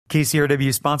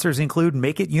KCRW sponsors include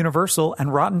Make It Universal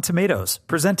and Rotten Tomatoes,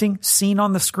 presenting Scene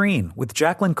on the Screen with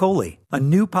Jacqueline Coley, a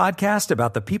new podcast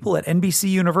about the people at NBC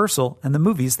Universal and the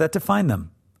movies that define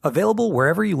them. Available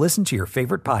wherever you listen to your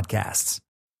favorite podcasts.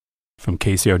 From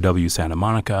KCRW Santa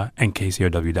Monica and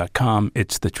KCRW.com,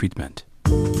 it's The Treatment.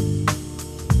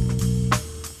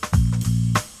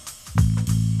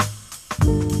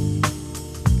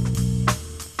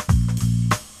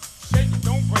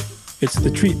 It's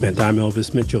The Treatment. I'm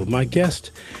Elvis Mitchell. My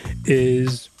guest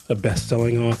is a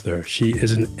best-selling author. She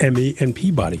is an Emmy and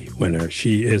Peabody winner.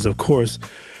 She is, of course,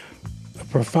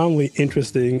 profoundly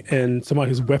interesting and somebody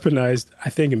who's weaponized,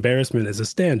 I think, embarrassment as a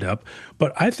stand-up.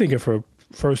 But I think of her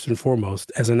first and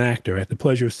foremost as an actor. I had the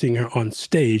pleasure of seeing her on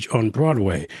stage on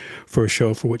Broadway for a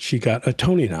show for which she got a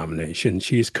Tony nomination.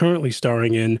 She is currently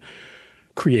starring in,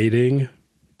 creating,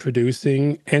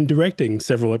 producing, and directing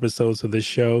several episodes of this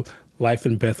show, Life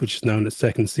Beth, which is now in its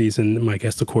second season. My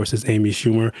guest, of course, is Amy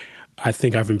Schumer. I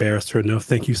think I've embarrassed her enough.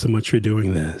 Thank you so much for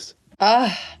doing this.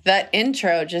 That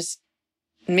intro just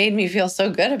made me feel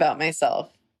so good about myself.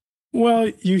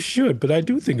 Well, you should, but I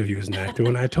do think of you as an actor.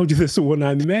 When I told you this when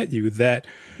I met you, that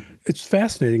it's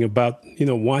fascinating about,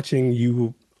 watching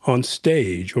you on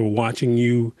stage or watching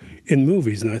you in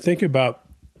movies. And I think about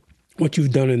what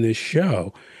you've done in this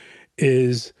show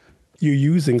is you're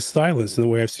using silence in the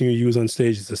way I've seen you use on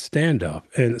stage as a stand-up.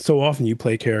 And so often you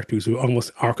play characters who are almost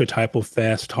archetypal,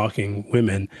 fast-talking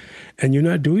women, and you're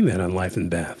not doing that on Life and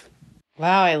Beth.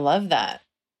 Wow, I love that.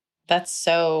 That's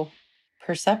so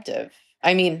perceptive.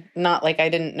 I mean, not like I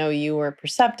didn't know you were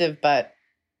perceptive, but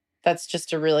that's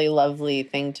just a really lovely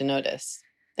thing to notice.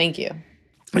 Thank you.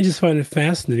 I just find it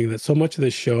fascinating that so much of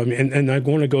this show, and I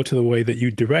want to go to the way that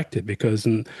you direct it, because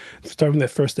starting that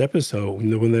first episode,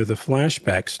 when there are the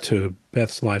flashbacks to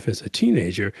Beth's life as a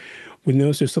teenager, we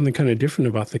notice there's something kind of different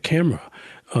about the camera.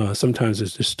 Sometimes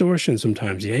there's distortion,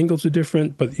 sometimes the angles are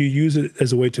different, but you use it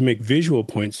as a way to make visual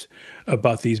points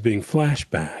about these being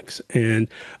flashbacks. And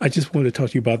I just want to talk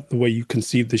to you about the way you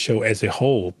conceive the show as a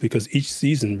whole, because each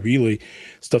season really,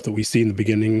 stuff that we see in the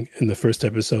beginning in the first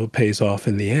episode pays off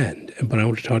in the end. But I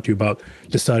want to talk to you about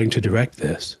deciding to direct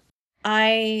this.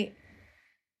 I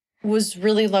was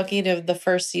really lucky to the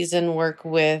first season work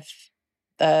with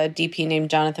a DP named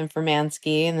Jonathan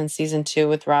Formansky, and then season 2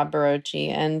 with Rob Barocci.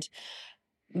 And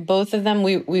both of them,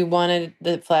 we wanted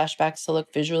the flashbacks to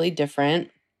look visually different.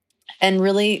 And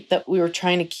really that we were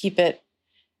trying to keep it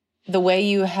the way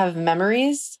you have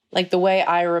memories, like the way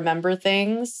I remember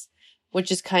things,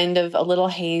 which is kind of a little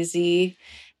hazy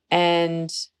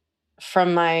and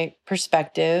from my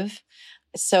perspective.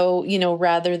 So,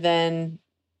 rather than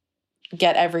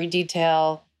get every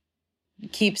detail,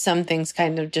 keep some things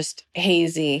kind of just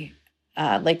hazy,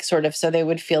 like sort of so they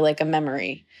would feel like a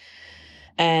memory.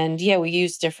 And yeah, we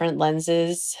use different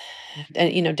lenses,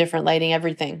 different lighting,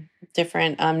 everything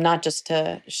different, not just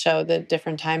to show the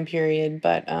different time period,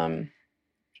 but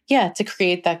to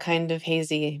create that kind of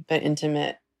hazy but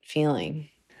intimate feeling.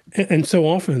 And so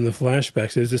often in the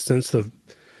flashbacks, there's a sense of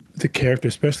the character,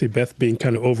 especially Beth, being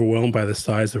kind of overwhelmed by the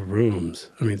size of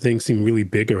rooms. I mean, things seem really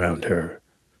big around her.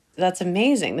 That's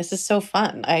amazing. This is so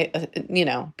fun.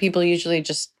 People usually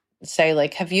just say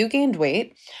like, have you gained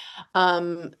weight?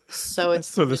 So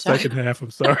it's for the second half. I'm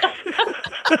sorry.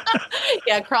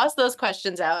 Yeah. Cross those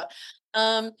questions out.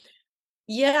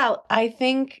 I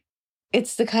think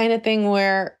it's the kind of thing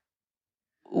where,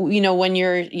 when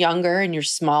you're younger and you're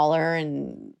smaller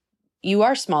and you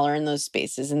are smaller in those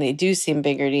spaces and they do seem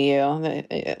bigger to you.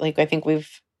 Like, I think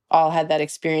we've all had that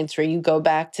experience where you go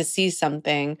back to see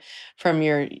something from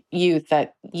your youth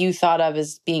that you thought of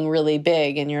as being really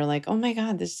big and you're like, oh my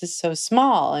God, this is so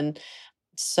small. And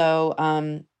so,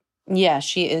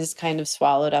 she is kind of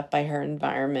swallowed up by her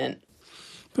environment.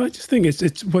 But I just think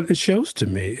it's what it shows to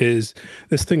me is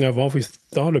this thing I've always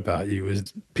thought about you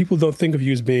is people don't think of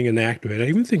you as being an actor. And I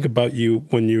even think about you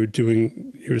when you're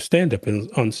doing your stand-up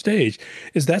on stage,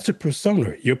 is that's a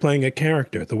persona. You're playing a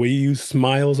character. The way you use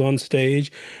smiles on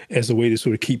stage as a way to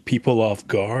sort of keep people off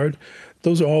guard,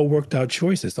 those are all worked out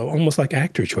choices, almost like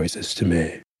actor choices to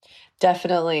me.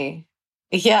 Definitely.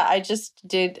 Yeah, I just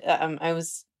did, I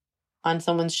was on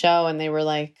someone's show and they were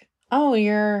like, oh,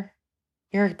 you're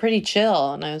pretty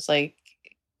chill. And I was like,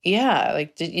 yeah,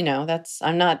 like,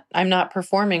 I'm not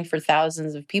performing for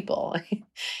thousands of people,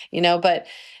 but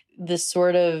the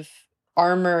sort of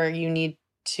armor you need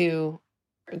to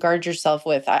guard yourself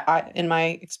with, I in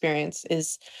my experience,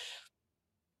 is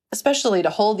especially to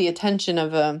hold the attention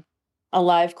of a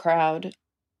live crowd.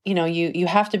 You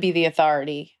have to be the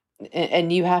authority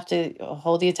and you have to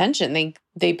hold the attention.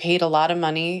 They paid a lot of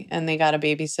money, and they got a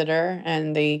babysitter,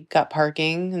 and they got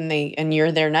parking, and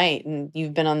you're their night, and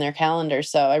you've been on their calendar.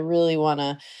 So I really want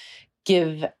to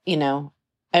give,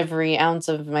 every ounce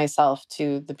of myself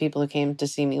to the people who came to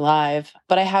see me live.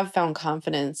 But I have found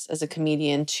confidence as a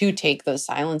comedian to take those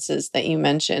silences that you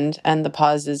mentioned and the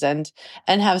pauses and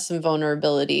have some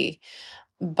vulnerability.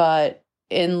 But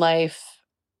in life,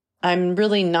 I'm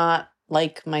really not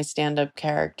like my stand-up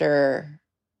character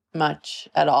much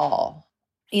at all.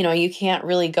 You can't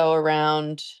really go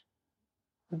around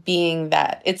being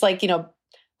that. It's like,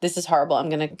 this is horrible. I'm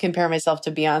going to compare myself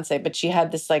to Beyonce, but she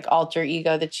had this like alter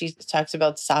ego that she talks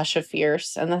about, Sasha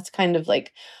Fierce. And that's kind of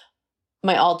like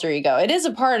my alter ego. It is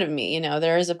a part of me,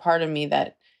 there is a part of me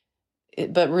that,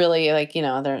 but really like,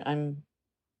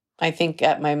 I think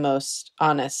at my most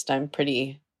honest, I'm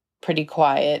pretty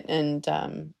quiet. And,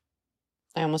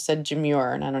 I almost said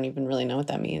demure, and I don't even really know what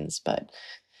that means, but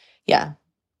yeah.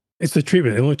 It's the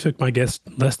treatment. It only took my guest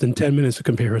less than 10 minutes to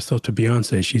compare herself to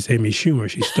Beyonce. She's Amy Schumer.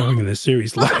 She's starring in the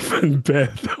series Life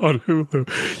Beth on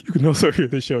Hulu. You can also hear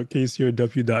the show at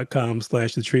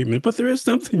kcrw.com/the treatment. But there is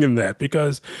something in that,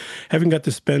 because having got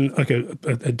to spend like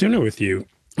a dinner with you,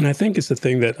 and I think it's the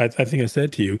thing that I think I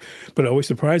said to you, but it always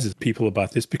surprises people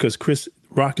about this, because Chris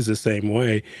Rock is the same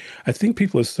way. I think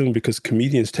people assume because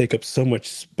comedians take up so much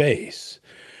space,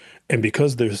 and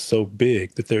because they're so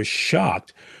big, that they're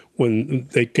shocked when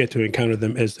they get to encounter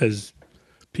them as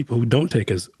people who don't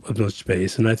take as much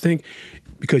space. And I think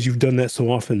because you've done that so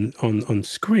often on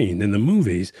screen in the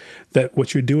movies, that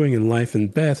what you're doing in Life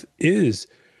and Beth is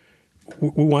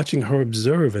we're watching her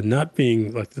observe and not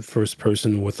being like the first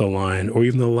person with a line or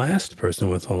even the last person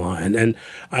with a line. And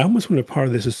I almost wonder part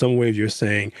of this is some way of you're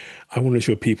saying, I want to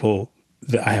show people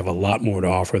that I have a lot more to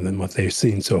offer than what they've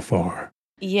seen so far.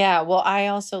 Yeah. Well, I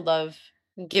also love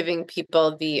giving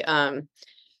people the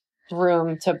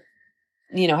room to,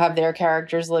 have their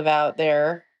characters live out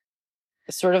their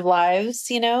sort of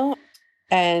lives,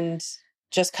 and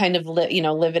just kind of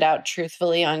live it out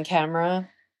truthfully on camera.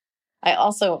 I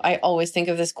always think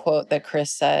of this quote that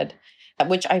Chris said,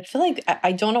 which I feel like,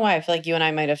 I don't know why, I feel like you and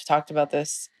I might have talked about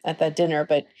this at that dinner,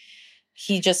 but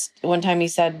one time he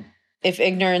said, if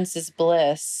ignorance is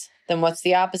bliss, then what's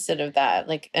the opposite of that?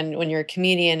 Like, and when you're a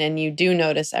comedian and you do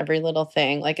notice every little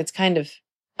thing, like it's kind of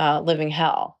living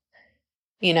hell.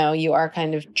 You are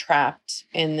kind of trapped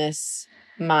in this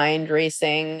mind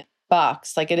racing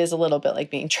box. Like it is a little bit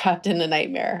like being trapped in a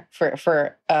nightmare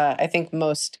for I think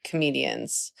most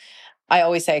comedians. I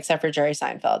always say, except for Jerry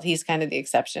Seinfeld, he's kind of the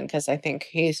exception, because I think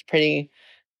he's pretty,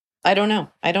 I don't know.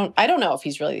 I don't know if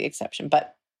he's really the exception,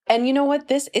 but, and you know what,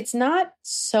 it's not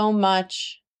so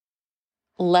much,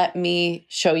 let me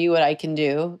show you what I can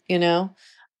do,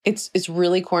 It's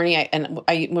really corny.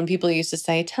 I when people used to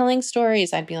say telling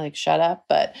stories, I'd be like, shut up.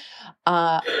 But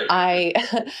I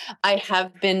I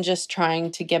have been just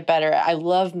trying to get better. I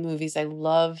love movies. I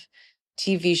love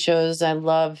TV shows. I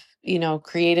love,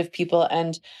 creative people.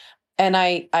 And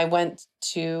I went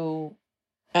to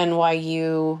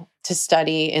NYU to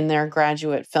study in their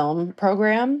graduate film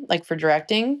program, like for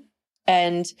directing.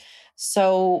 And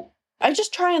so I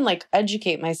just try and like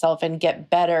educate myself and get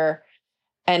better.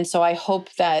 And so I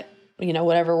hope that,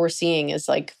 whatever we're seeing is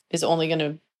only going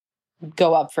to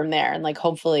go up from there. And like,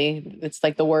 hopefully it's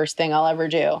like the worst thing I'll ever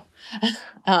do.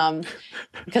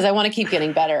 Because I want to keep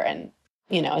getting better and,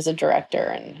 as a director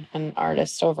and an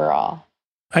artist overall.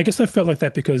 I guess I felt like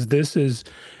that because this is,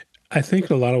 I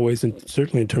think in a lot of ways, and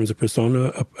certainly in terms of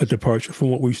persona, a departure from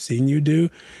what we've seen you do.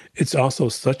 It's also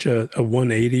such a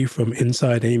 180 from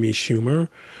inside Amy Schumer.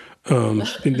 And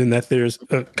then that there's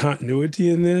a continuity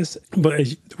in this. But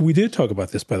we did talk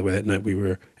about this, by the way, that night we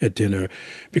were at dinner.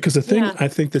 Because the thing I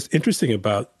think that's interesting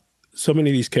about so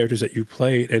many of these characters that you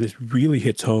played, and it really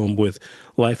hits home with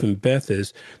Life and Beth,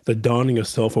 is the dawning of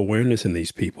self-awareness in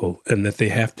these people, and that they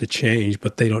have to change,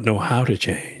 but they don't know how to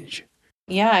change.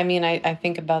 Yeah, I mean, I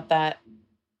think about that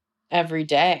every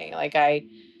day. Like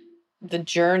the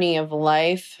journey of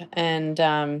life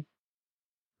and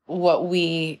what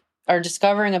we are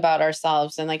discovering about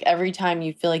ourselves. And like every time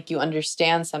you feel like you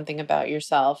understand something about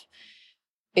yourself,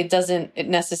 it doesn't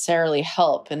necessarily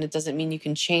help, and it doesn't mean you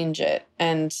can change it.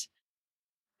 And,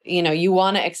 you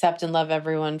want to accept and love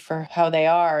everyone for how they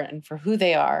are and for who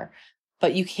they are,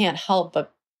 but you can't help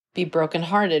but be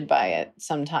brokenhearted by it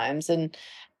sometimes. And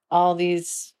all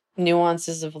these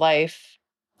nuances of life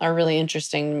are really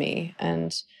interesting to me,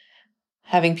 and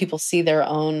having people see their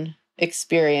own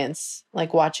experience, like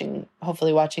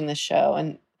hopefully watching this show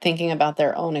and thinking about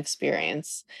their own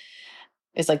experience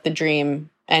is like the dream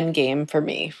end game for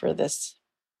me for this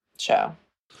show.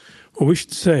 Well, we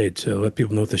should say, to let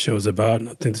people know what the show is about, and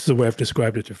I think this is the way I've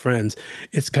described it to friends,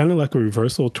 it's kind of like a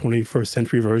reversal 21st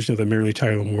century version of the Mary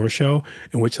Tyler Moore Show,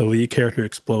 in which the lead character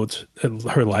explodes,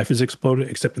 her life is exploded,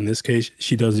 except in this case,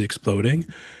 she does the exploding.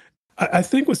 I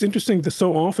think what's interesting that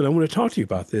so often, I want to talk to you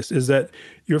about this, is that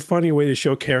you're finding a way to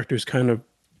show characters kind of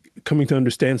coming to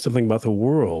understand something about the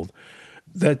world.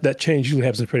 That change usually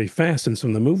happens pretty fast in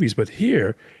some of the movies, but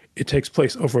here it takes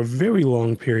place over a very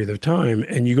long period of time,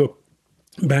 and you go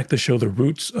back to show the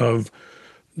roots of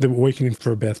the awakening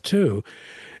for Beth too.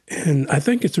 And I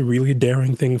think it's a really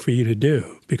daring thing for you to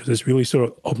do, because it's really sort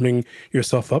of opening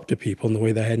yourself up to people in the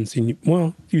way that I hadn't seen you.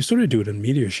 Well, you sort of do it in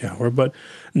Meteor Shower, but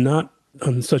not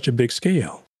on such a big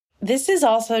scale. This is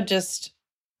also just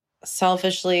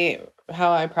selfishly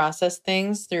how I process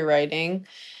things through writing.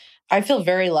 I feel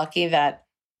very lucky that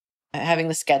having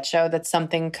the sketch show,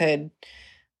 that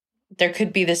there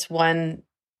could be this one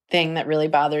thing that really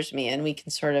bothers me, and we can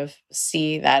sort of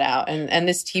see that out. And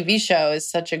this TV show is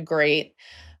such a great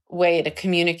way to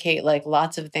communicate like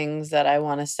lots of things that I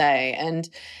want to say. And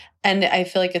I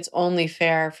feel like it's only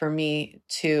fair for me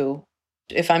to,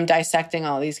 if I'm dissecting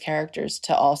all these characters,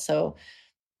 to also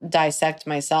dissect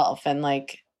myself. And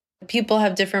like, people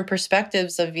have different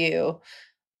perspectives of you,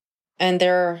 and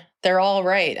they're all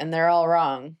right and they're all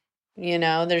wrong. You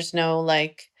know, there's no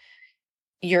like,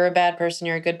 you're a bad person,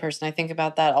 you're a good person. I think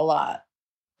about that a lot.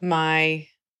 My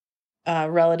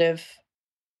relative,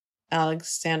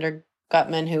 Alexander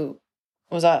Gutman, who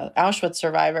was a Auschwitz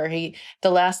survivor, the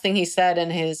last thing he said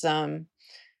in his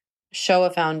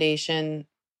Shoah Foundation,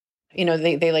 you know,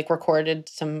 they like recorded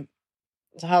some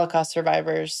Holocaust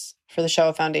survivors for the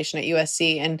Shoah Foundation at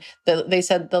USC, and they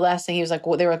said the last thing he was like,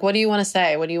 they were like, "What do you want to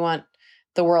say? What do you want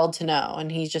the world to know?"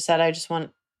 And he just said, "I just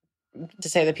want to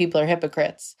say that people are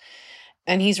hypocrites."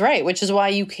 And he's right, which is why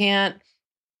you can't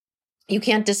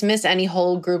dismiss any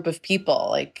whole group of people,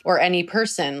 like, or any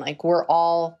person. Like,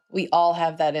 we all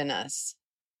have that in us.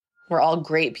 We're all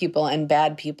great people and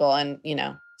bad people. And, you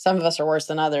know, some of us are worse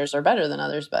than others or better than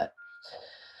others. But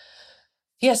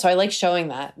yeah, so I like showing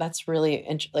that. That's really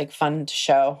like fun to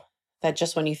show, that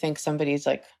just when you think somebody's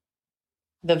like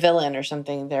the villain or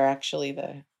something, they're actually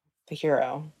the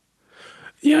hero.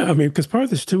 Yeah, I mean, because part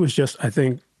of this too is just, I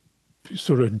think,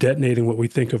 sort of detonating what we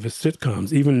think of as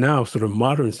sitcoms. Even now, sort of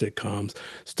modern sitcoms,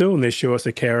 still when they show us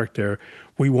a character,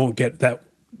 we won't get that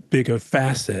bigger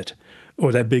facet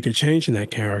or that bigger change in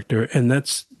that character. And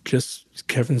that's just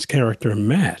Kevin's character,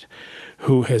 Matt,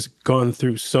 who has gone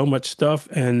through so much stuff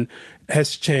and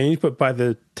has changed. But by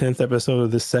the 10th episode of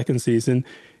the second season,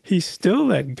 he's still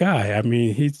that guy. I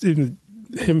mean, he's in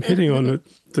him hitting on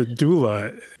the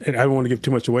doula, and I don't want to give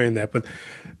too much away in that, but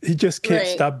he just can't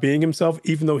stop being himself.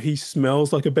 Even though he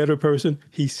smells like a better person,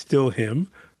 he's still him.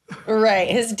 Right.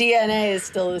 His DNA is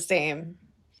still the same.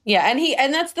 Yeah.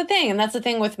 And that's the thing. And that's the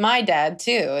thing with my dad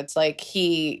too. It's like,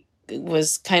 he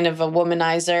was kind of a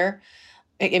womanizer.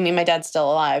 I mean, my dad's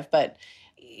still alive,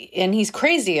 and he's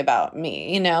crazy about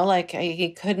me, you know, like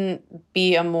he couldn't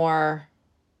be a more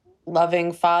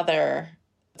loving father.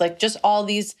 Like, just all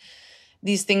these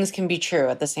things can be true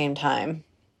at the same time.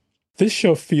 This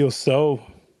show feels so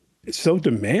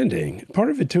demanding. Part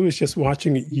of it too is just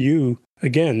watching you,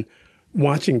 again,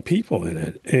 watching people in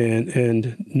it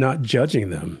and not judging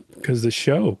them, because the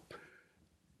show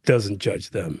doesn't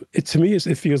judge them. To me,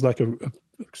 it feels like a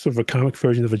sort of a comic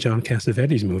version of a John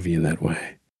Cassavetes movie in that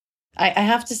way. I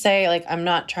have to say, like, I'm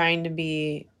not trying to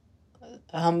be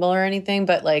humble or anything,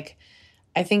 but like,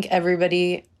 I think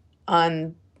everybody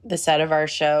on the set of our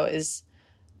show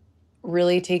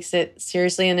really takes it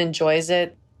seriously and enjoys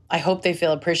it. I hope they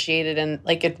feel appreciated, and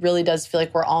like, it really does feel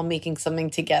like we're all making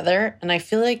something together. And I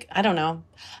feel like, I don't know,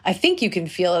 I think you can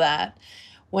feel that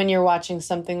when you're watching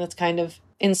something that's kind of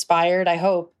inspired. I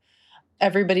hope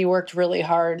everybody worked really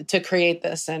hard to create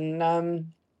this, and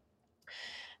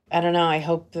I don't know, I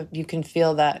hope that you can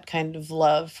feel that kind of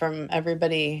love from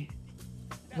everybody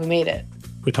who made it.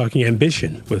 We're talking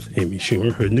ambition with Amy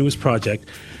Schumer. Her newest project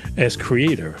as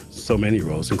creator, so many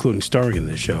roles, including starring in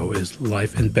the show, is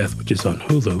Life Beth, which is on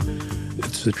Hulu.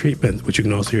 It's The Treatment, which you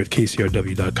can also hear at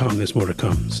kcrw.com. There's more to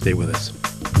come. Stay with us.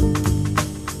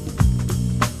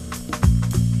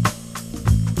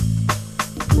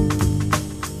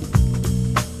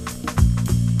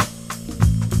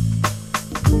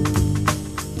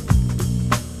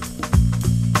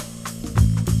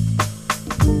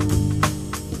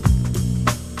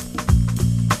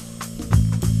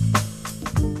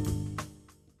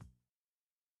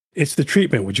 It's The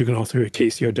Treatment, which you can also hear at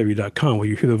kcrw.com, where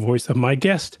you hear the voice of my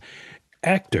guest,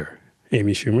 actor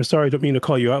Amy Schumer. Sorry, don't mean to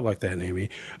call you out like that, Amy.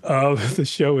 The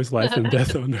show is Life and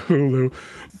Death on Hulu.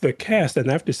 The cast, and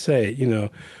I have to say,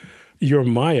 your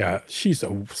Maya, she's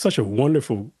such a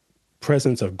wonderful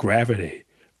presence of gravity.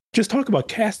 Just talk about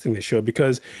casting the show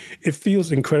because it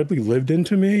feels incredibly lived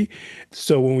into me.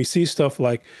 So when we see stuff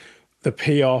like the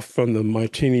payoff from the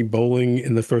martini bowling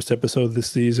in the first episode of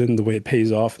this season, the way it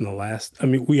pays off in the last, I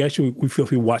mean, we feel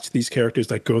we watch these characters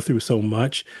that go through so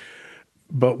much,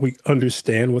 but we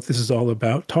understand what this is all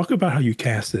about. Talk about how you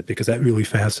cast it because that really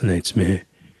fascinates me.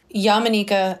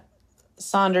 Yamanika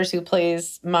Saunders, who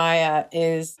plays Maya,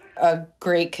 is a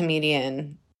great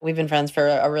comedian. We've been friends for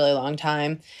a really long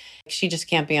time. She just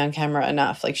can't be on camera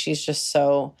enough. Like, she's just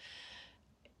so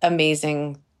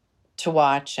amazing to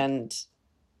watch and,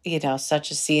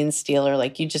 such a scene stealer.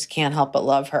 Like, you just can't help but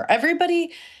love her.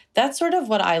 Everybody, that's sort of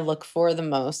what I look for the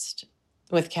most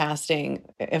with casting.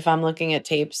 If I'm looking at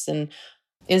tapes, and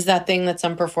is that thing that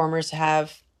some performers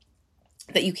have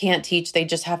that you can't teach. They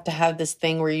just have to have this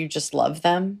thing where you just love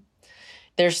them.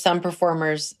 There's some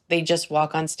performers, they just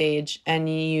walk on stage and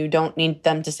you don't need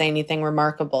them to say anything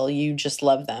remarkable. You just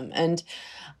love them. And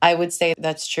I would say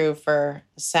that's true for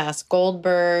Sass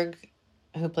Goldberg,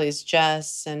 who plays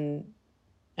Jess, and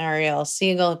Ariel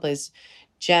Siegel, who plays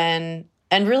Jen.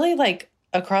 And really, like,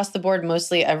 across the board,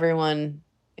 mostly everyone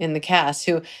in the cast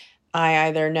who I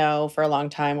either know for a long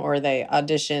time or they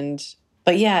auditioned.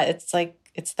 But yeah, it's like,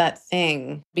 it's that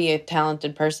thing. Be a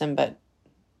talented person, but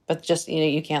just,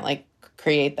 you can't, like,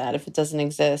 create that if it doesn't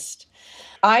exist.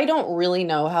 I don't really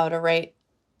know how to write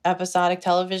episodic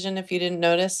television, if you didn't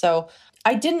notice. So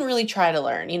I didn't really try to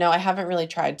learn. I haven't really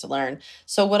tried to learn.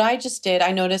 So what I just did,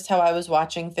 I noticed how I was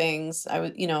watching things. I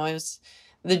was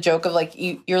the joke of, like,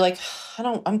 you're like,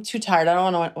 I'm too tired. I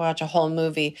don't want to watch a whole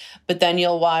movie. But then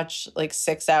you'll watch like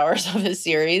 6 hours of a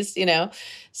series,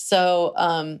 So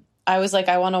I was like,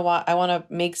 I want to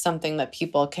make something that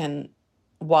people can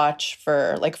watch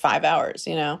for like 5 hours,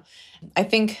 I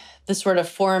think the sort of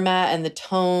format and the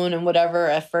tone and whatever,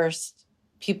 at first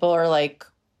people are like,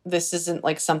 this isn't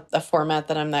like a format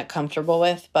that I'm that comfortable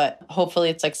with, but hopefully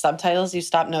it's like subtitles. You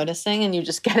stop noticing and you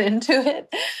just get into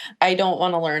it. I don't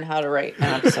want to learn how to write an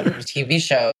episode of a TV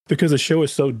show. Because the show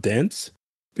is so dense,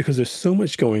 because there's so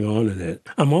much going on in it.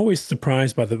 I'm always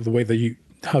surprised by the way that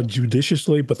how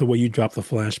judiciously, but the way you drop the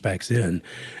flashbacks in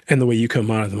and the way you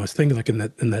come out of them. I was thinking, like, in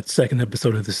that second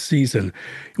episode of the season,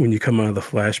 when you come out of the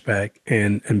flashback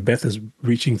and Beth is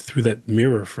reaching through that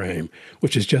mirror frame,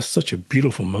 which is just such a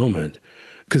beautiful moment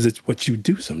because it's what you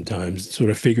do sometimes,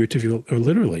 sort of figuratively or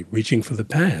literally, reaching for the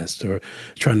past or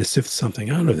trying to sift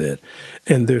something out of it.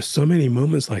 And there's so many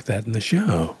moments like that in the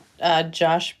show.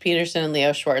 Josh Peterson and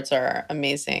Leo Schwartz are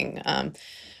amazing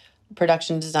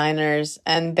production designers,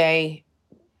 and they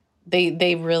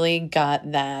really got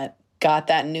that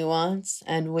nuance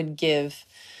and would give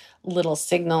little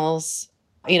signals,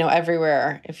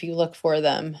 everywhere if you look for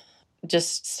them.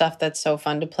 Just stuff that's so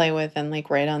fun to play with and, like,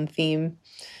 right on theme.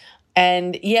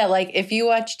 And yeah, like, if you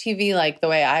watch TV like the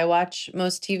way I watch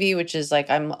most TV, which is like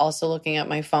I'm also looking at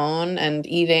my phone and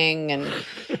eating and,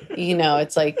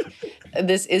 it's like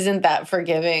this isn't that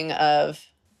forgiving of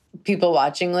people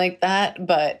watching like that,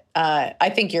 but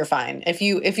I think you're fine. If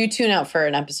you tune out for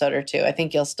an episode or two, I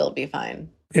think you'll still be fine.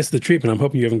 It's The Treatment. I'm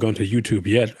hoping you haven't gone to YouTube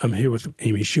yet. I'm here with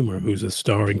Amy Schumer, who's a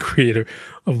star and creator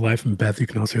of Life and Beth. You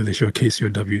can also hear the show at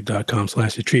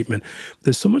kcrw.com/The Treatment.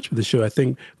 There's so much of the show I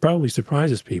think probably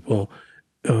surprises people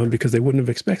because they wouldn't have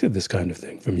expected this kind of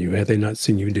thing from you had they not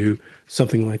seen you do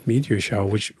something like Meteor Shower,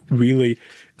 which really,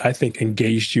 I think,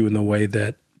 engaged you in the way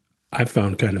that I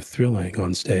found kind of thrilling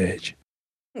on stage.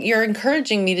 You're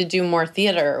encouraging me to do more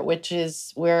theater, which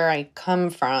is where I come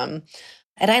from.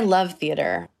 And I love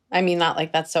theater. I mean, not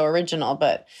like that's so original,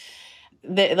 but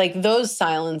like those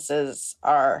silences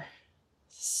are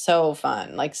so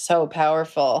fun, like so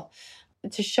powerful.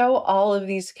 To show all of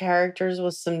these characters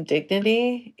with some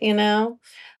dignity, even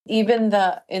in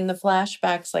the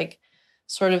flashbacks, like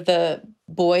sort of the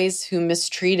boys who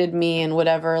mistreated me and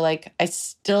whatever, like I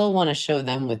still want to show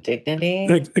them with dignity.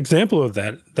 An example of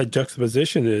that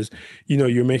juxtaposition is,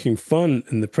 you're making fun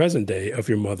in the present day of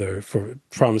your mother for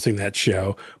promising that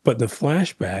show, but in the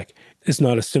flashback, it's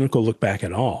not a cynical look back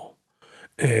at all.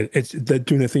 And it's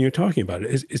doing the thing you're talking about.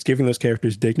 It's giving those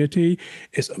characters dignity.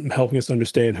 It's helping us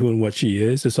understand who and what she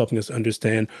is. It's helping us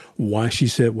understand why she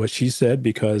said what she said,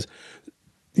 because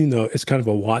it's kind of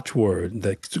a watchword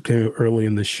that came early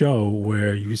in the show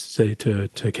where you say to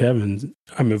Kevin,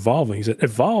 I'm evolving. He said,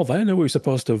 evolve? I didn't know we were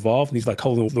supposed to evolve. And he's like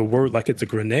holding the word like it's a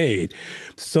grenade.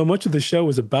 So much of the show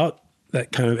is about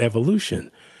that kind of evolution.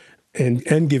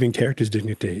 and giving characters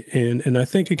dignity. And I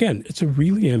think, again, it's a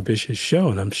really ambitious show,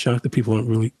 and I'm shocked that people aren't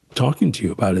really talking to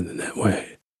you about it in that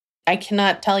way. I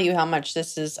cannot tell you how much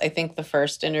this is, I think, the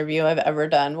first interview I've ever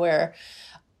done where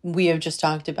we have just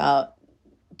talked about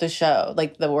the show,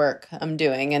 like the work I'm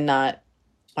doing and not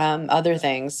other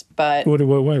things. But What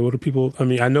do people, I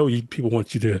mean, I know people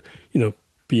want you to,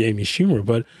 be Amy Schumer,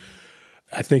 but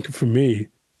I think for me,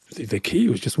 the key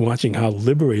was just watching how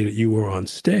liberated you were on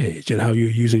stage and how you're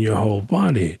using your whole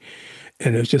body.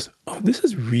 And it was just, oh, this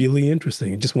is really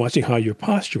interesting. And just watching how your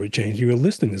posture would change. You were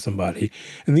listening to somebody.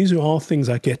 And these are all things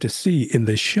I get to see in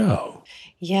this show.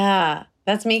 Yeah,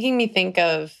 that's making me think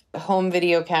of home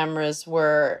video cameras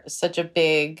there was such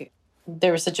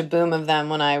a boom of them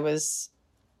when I was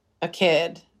a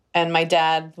kid. And my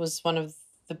dad was one of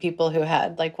the people who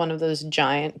had like one of those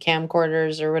giant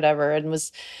camcorders or whatever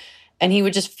and he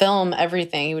would just film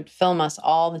everything. He would film us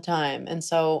all the time.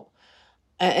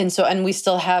 And we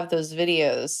still have those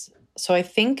videos. So I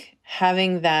think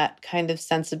having that kind of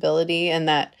sensibility and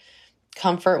that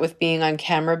comfort with being on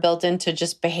camera built in to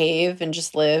just behave and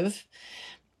just live.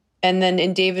 And then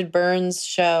in David Byrne's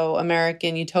show,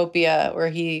 American Utopia, where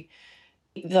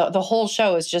the whole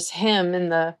show is just him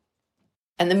and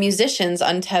the musicians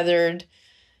untethered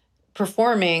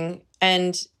performing.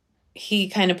 And he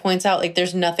kind of points out, like,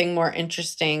 there's nothing more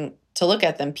interesting to look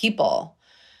at than people.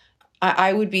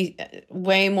 I would be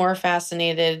way more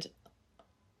fascinated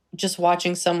just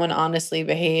watching someone honestly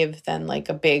behave than like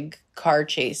a big car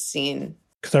chase scene.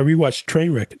 Because I rewatched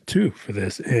Trainwreck too for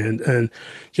this, and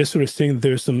just sort of seeing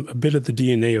there's a bit of the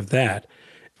DNA of that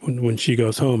when she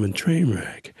goes home in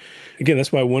Trainwreck. Again,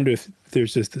 that's why I wonder if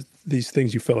there's just these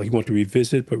things you felt like you want to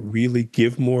revisit, but really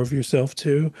give more of yourself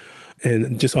to.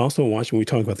 And just also watching, we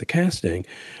talk about the casting,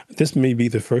 this may be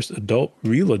the first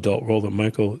real adult role that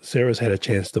Michael Cera's had a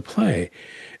chance to play.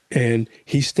 And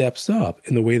he steps up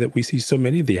in the way that we see so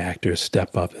many of the actors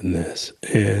step up in this.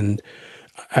 And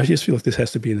I just feel like this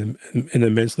has to be an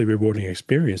immensely rewarding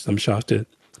experience. I'm shocked that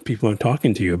people aren't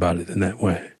talking to you about it in that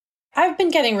way. I've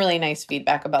been getting really nice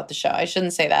feedback about the show. I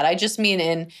shouldn't say that. I just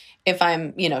mean if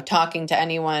I'm, talking to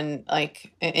anyone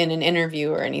like in an interview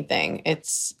or anything,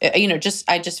 it's,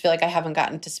 I just feel like I haven't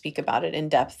gotten to speak about it in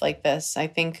depth like this, I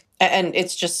think. And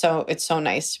it's so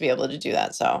nice to be able to do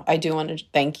that. So I do want to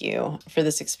thank you for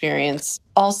this experience.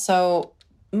 Also,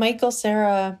 Michael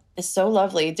Cera is so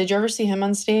lovely. Did you ever see him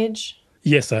on stage?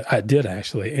 Yes, I did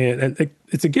actually. And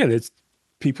it's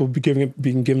people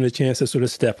being given a chance to sort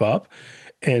of step up.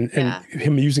 And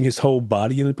him using his whole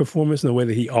body in the performance in a way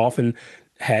that he often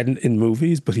hadn't in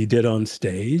movies, but he did on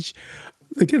stage.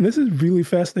 Again, this is really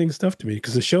fascinating stuff to me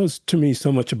because it shows to me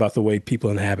so much about the way people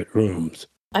inhabit rooms.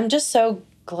 I'm just so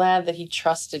glad that he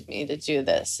trusted me to do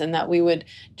this and that we would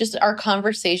just our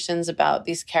conversations about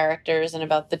these characters and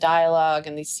about the dialogue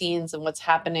and these scenes and what's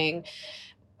happening.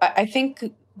 I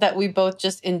think that we both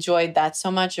just enjoyed that so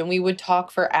much, and we would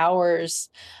talk for hours.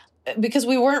 Because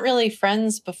we weren't really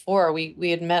friends before. We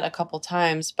had met a couple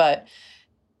times, but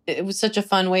it was such a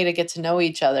fun way to get to know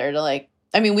each other.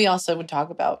 We also would talk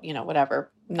about,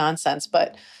 whatever nonsense,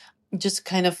 but just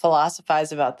kind of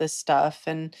philosophize about this stuff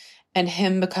and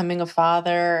him becoming a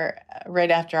father right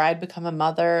after I'd become a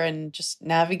mother and just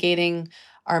navigating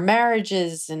our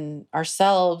marriages and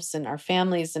ourselves and our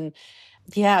families. And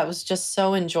yeah, it was just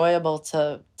so enjoyable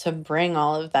to bring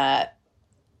all of that.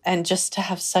 And just to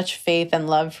have such faith and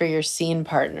love for your scene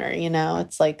partner,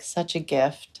 it's like such a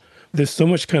gift. There's so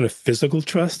much kind of physical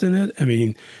trust in it. I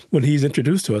mean, when he's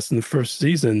introduced to us in the first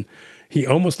season, he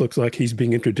almost looks like he's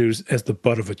being introduced as the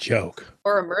butt of a joke.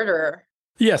 Or a murderer.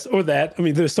 Yes, or that. I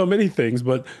mean, there's so many things,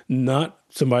 but not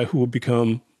somebody who will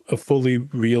become a fully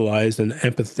realized and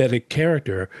empathetic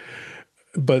character.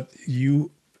 But you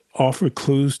offer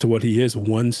clues to what he is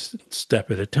one step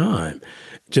at a time.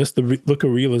 Just the look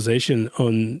of realization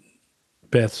on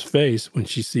Beth's face when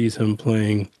she sees him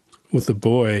playing with the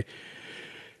boy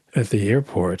at the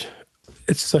airport.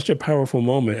 It's such a powerful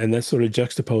moment, and that's sort of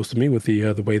juxtaposed to me with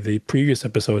the way the previous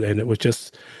episode ended, with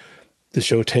just the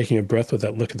show taking a breath with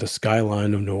that look at the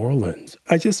skyline of New Orleans.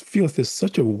 I just feel like there's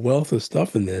such a wealth of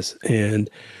stuff in this, and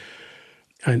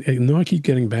I know I keep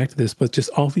getting back to this, but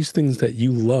just all these things that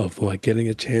you love, like getting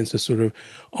a chance to sort of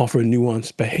offer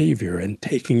nuanced behavior and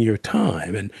taking your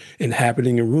time and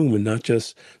inhabiting a room and not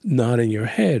just nodding your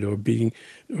head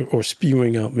or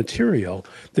spewing out material.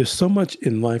 There's so much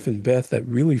in Life and Beth that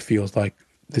really feels like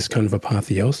this kind of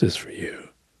apotheosis for you.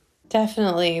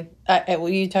 Definitely.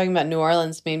 You talking about New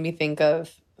Orleans made me think of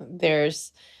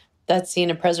there's that scene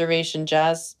of Preservation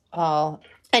Jazz Hall.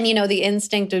 And, the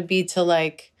instinct would be to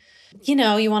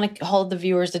you want to hold the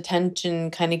viewer's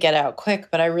attention, kind of get out quick,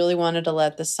 but I really wanted to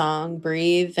let the song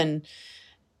breathe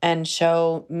and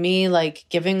show me like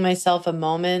giving myself a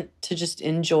moment to just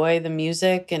enjoy the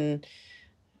music and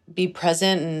be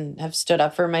present and have stood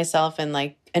up for myself and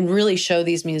really show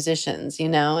these musicians,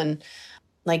 and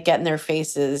like get in their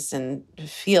faces and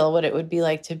feel what it would be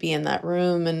like to be in that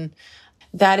room. And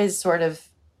that is sort of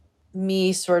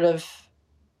me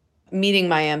meeting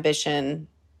my ambition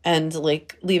and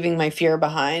like leaving my fear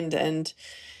behind and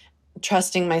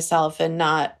trusting myself and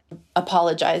not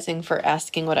apologizing for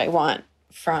asking what I want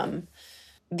from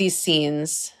these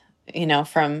scenes,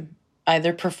 from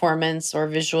either performance or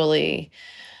visually.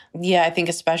 Yeah, I think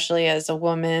especially as a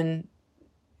woman,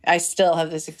 I still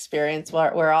have this experience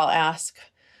where I'll ask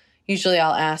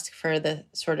for the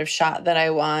sort of shot that I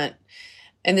want.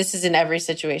 And this is in every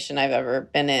situation I've ever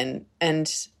been in.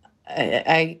 And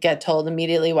I get told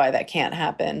immediately why that can't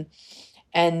happen.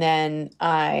 And then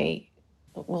I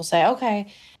will say,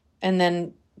 okay. And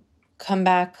then come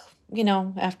back,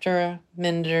 after a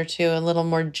minute or two, a little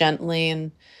more gently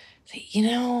and say,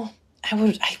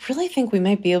 I really think we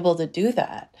might be able to do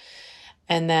that.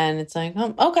 And then it's like,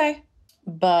 oh, okay.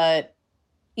 But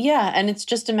yeah, and it's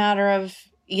just a matter of,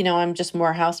 I'm just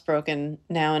more housebroken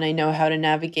now, and I know how to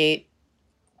navigate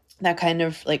that kind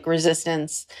of like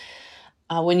resistance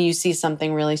when you see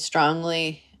something really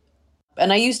strongly.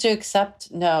 And I used to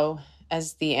accept no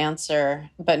as the answer,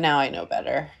 but now I know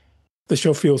better. The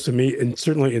show feels to me, and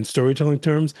certainly in storytelling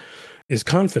terms, is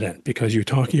confident because you're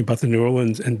talking about the New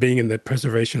Orleans and being in the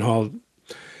preservation hall.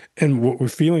 And what we're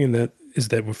feeling in that is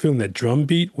that we're feeling that drum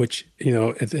beat, which,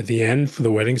 at the end for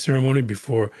the wedding ceremony,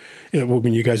 before,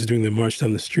 when you guys are doing the march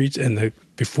down the streets and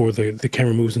before the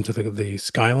camera moves into the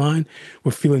skyline,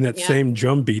 we're feeling that same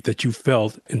drum beat that you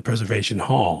felt in Preservation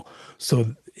Hall.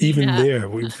 So even there,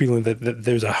 we're feeling that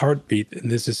there's a heartbeat,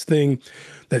 and there's this thing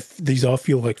that these all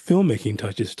feel like filmmaking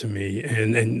touches to me.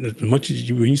 And as much as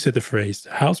when you said the phrase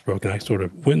housebroken, I sort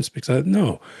of winced because I said,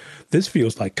 no, this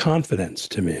feels like confidence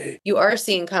to me. You are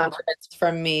seeing confidence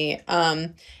from me.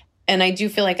 And I do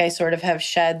feel like I sort of have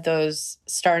shed those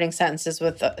starting sentences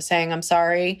with saying I'm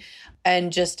sorry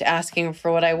and just asking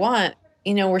for what I want.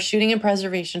 We're shooting in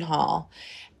Preservation Hall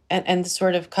and the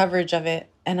sort of coverage of it.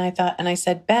 And I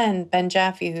said, Ben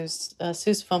Jaffe, who's a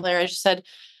sousaphone player, I just said,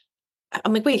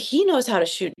 I'm like, wait, he knows how to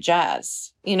shoot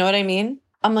jazz. You know what I mean?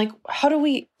 I'm like, how do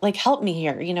we help me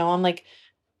here? I'm like,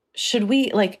 should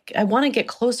we I want to get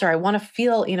closer. I want to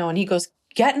feel, and he goes,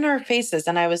 get in our faces.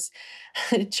 And I was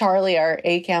Charlie, our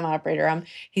ACAM operator.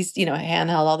 He's,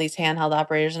 all these handheld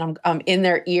operators, and I'm in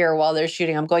their ear while they're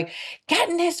shooting. I'm going, get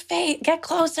in his face, get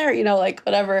closer,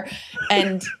 whatever.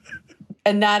 And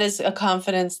that is a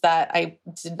confidence that I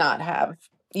did not have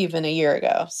even a year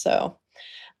ago. So,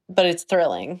 but it's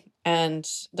thrilling, and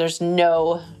there's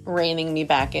no reining me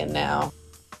back in now.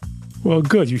 Well,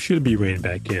 good. You should be reined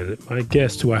back in. My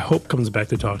guest, who I hope comes back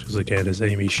to talk to us again, is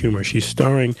Amy Schumer. She's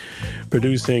starring,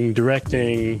 producing,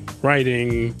 directing,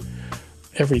 writing,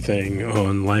 everything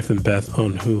on Life Beth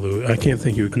on Hulu. I can't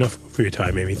thank you enough for your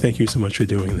time, Amy. Thank you so much for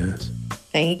doing this.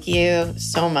 Thank you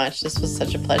so much. This was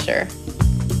such a pleasure.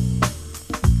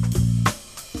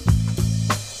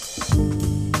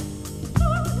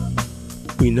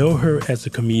 We know her as a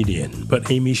comedian,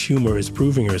 but Amy Schumer is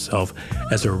proving herself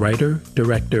as a writer,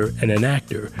 director, and an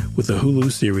actor with the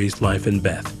Hulu series Life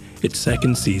Beth. Its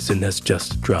second season has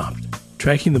just dropped,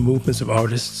 tracking the movements of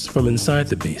artists from inside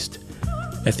the beast.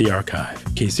 At the archive,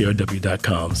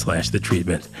 kcrw.com/The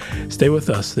Treatment. Stay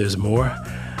with us. There's more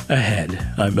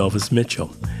ahead. I'm Elvis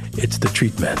Mitchell. It's The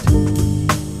Treatment.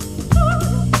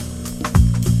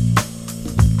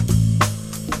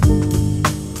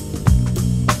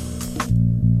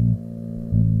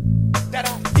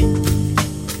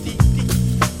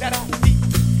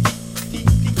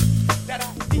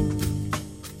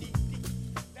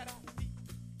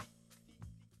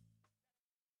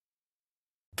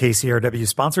 KCRW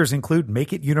sponsors include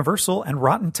Make It Universal and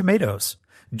Rotten Tomatoes.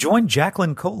 Join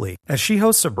Jacqueline Coley as she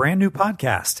hosts a brand new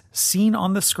podcast, Seen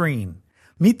on the Screen.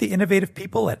 Meet the innovative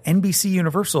people at NBC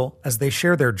Universal as they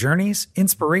share their journeys,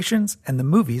 inspirations, and the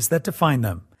movies that define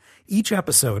them. Each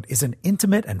episode is an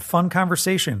intimate and fun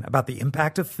conversation about the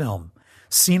impact of film.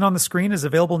 Seen on the Screen is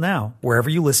available now wherever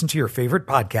you listen to your favorite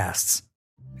podcasts.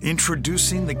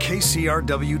 Introducing the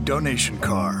KCRW donation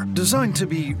car, designed to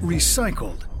be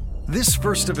recycled. This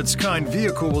first-of-its-kind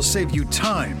vehicle will save you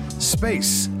time,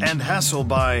 space, and hassle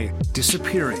by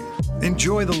disappearing.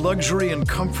 Enjoy the luxury and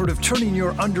comfort of turning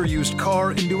your underused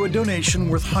car into a donation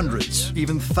worth hundreds,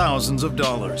 even thousands of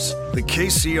dollars. The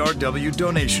KCRW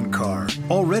donation car,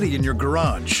 already in your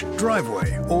garage,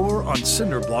 driveway, or on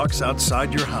cinder blocks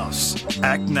outside your house.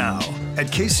 Act now at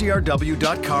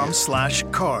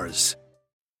kcrw.com/cars.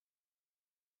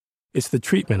 It's The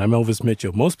Treatment. I'm Elvis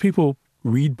Mitchell. Most people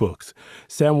read books.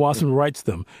 Sam Wasson writes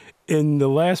them. In the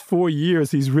last 4 years,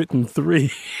 he's written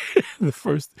 3. The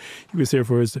first, he was here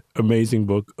for his amazing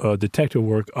book, detective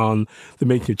work on the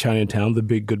making of Chinatown, The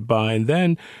Big Goodbye. And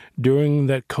then during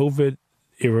that COVID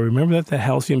era, remember that, the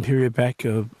halcyon period back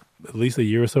at least a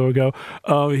year or so ago?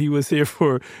 He was here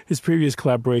for his previous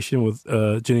collaboration with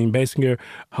Janine Basinger,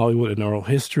 Hollywood and Oral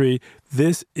History.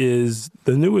 This is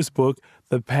the newest book,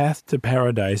 The Path to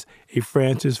Paradise, a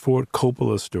Francis Ford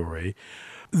Coppola story.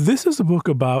 This is a book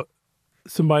about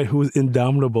somebody who is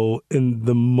indomitable in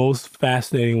the most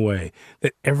fascinating way,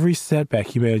 that every setback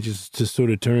he manages to sort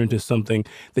of turn into something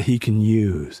that he can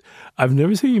use. I've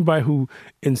never seen anybody who,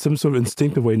 in some sort of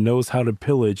instinctive way, knows how to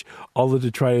pillage all the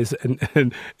detritus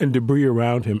and debris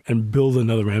around him and build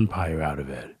another empire out of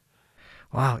it.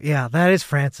 Wow, yeah, that is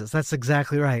Francis. That's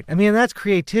exactly right. I mean, that's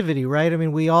creativity, right? I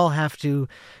mean, we all have to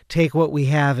take what we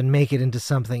have and make it into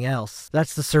something else.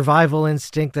 That's the survival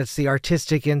instinct. That's the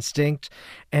artistic instinct.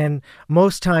 And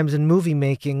most times in movie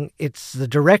making, it's the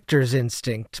director's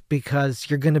instinct, because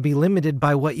you're going to be limited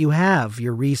by what you have,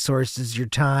 your resources, your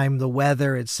time, the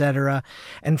weather, etc.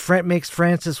 And makes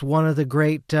Francis one of the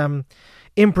great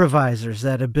improvisers,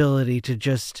 that ability to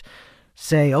just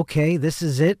say, okay, this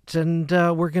is it, and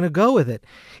we're going to go with it,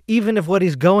 even if what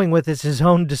he's going with is his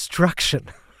own destruction.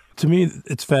 To me,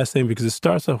 it's fascinating because it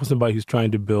starts off with somebody who's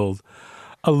trying to build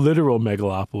a literal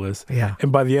megalopolis,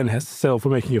 and by the end has to settle for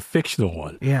making a fictional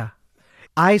one. Yeah.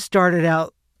 I started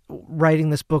out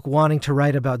writing this book wanting to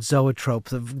write about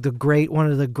zoetrope,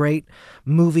 one of the great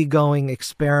movie-going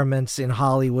experiments in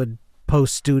Hollywood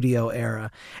post-studio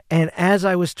era. And as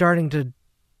I was starting to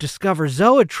discover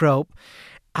zoetrope,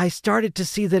 I started to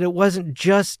see that it wasn't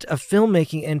just a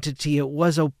filmmaking entity. It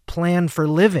was a plan for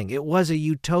living. It was a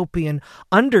utopian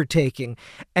undertaking.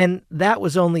 And that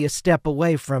was only a step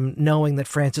away from knowing that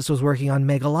Francis was working on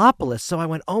Megalopolis. So I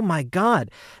went, oh my God,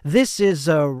 this is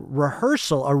a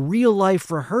rehearsal, a real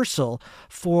life rehearsal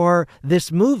for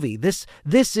this movie. This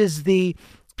is the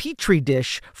petri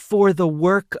dish for the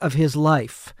work of his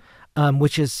life,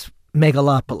 which is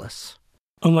Megalopolis.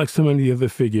 Unlike so many other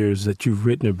figures that you've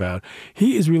written about,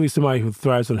 he is really somebody who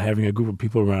thrives on having a group of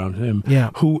people around him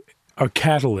who are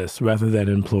catalysts rather than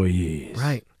employees.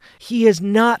 Right. He is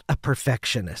not a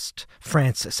perfectionist,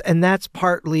 Francis, and that's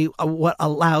partly what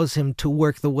allows him to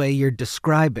work the way you're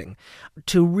describing,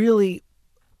 to really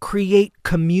create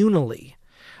communally.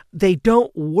 They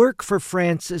don't work for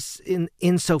Francis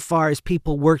insofar as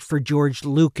people worked for George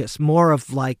Lucas, more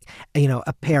of like,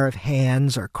 a pair of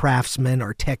hands or craftsmen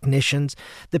or technicians.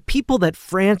 The people that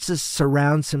Francis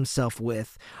surrounds himself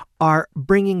with are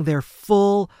bringing their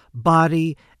full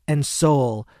body and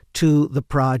soul to the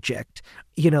project.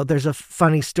 There's a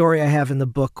funny story I have in the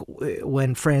book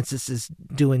when Francis is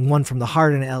doing One from the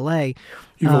Heart in L.A.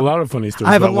 You have a lot of funny stories.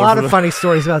 I have a lot of funny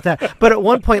stories about that. But at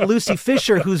one point, Lucy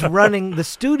Fisher, who's running the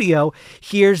studio,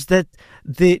 hears that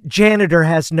the janitor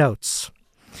has notes.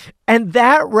 And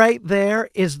that right there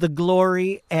is the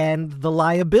glory and the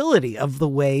liability of the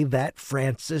way that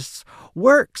Francis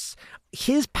works.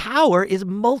 His power is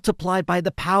multiplied by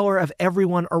the power of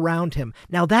everyone around him.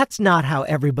 Now, that's not how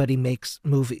everybody makes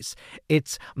movies.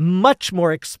 It's much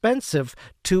more expensive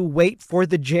to wait for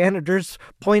the janitor's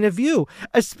point of view,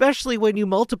 especially when you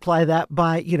multiply that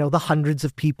by, the hundreds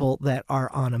of people that are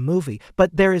on a movie.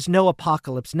 But there is no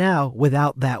Apocalypse Now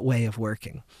without that way of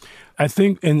working. I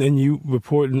think, and you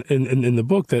report in the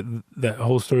book that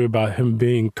whole story about him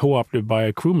being co-opted by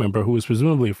a crew member who was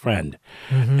presumably a friend.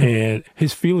 Mm-hmm. And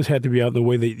his feelings had to be out in the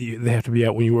way they have to be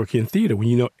out when you work in theater, when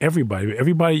you know everybody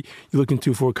you're looking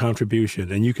to for a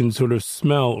contribution. And you can sort of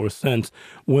smell or sense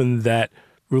when that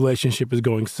relationship is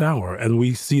going sour. And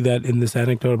we see that in this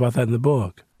anecdote about that in the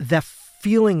book. The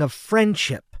feeling of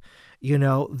friendship,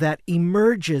 that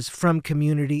emerges from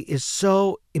community is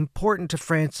so important to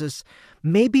Francis.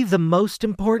 Maybe the most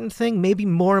important thing, maybe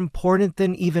more important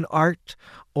than even art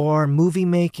or movie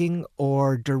making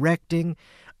or directing.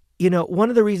 One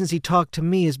of the reasons he talked to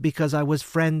me is because I was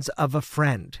friends of a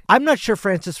friend. I'm not sure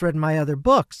Francis read my other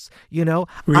books,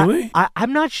 Really?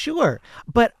 I'm not sure.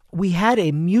 But we had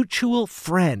a mutual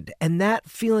friend, and that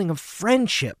feeling of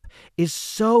friendship is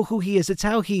so who he is. It's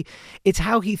how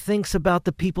he thinks about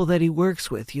the people that he works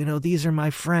with. You know, these are my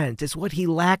friends. It's what he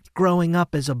lacked growing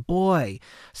up as a boy,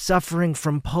 suffering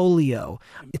from polio.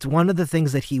 It's one of the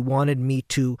things that he wanted me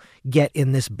to get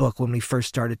in this book when we first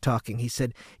started talking. He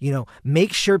said, you know,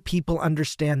 make sure people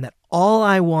understand that all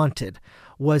I wanted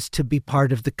was to be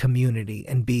part of the community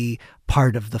and be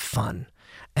part of the fun.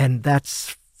 And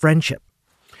that's friendship.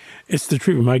 It's the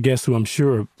treatment. My guest, who I'm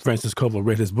sure Francis Coppola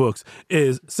read his books,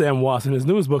 is Sam Wasson. His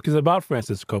newest book is about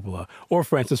Francis Coppola, or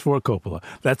Francis Ford Coppola.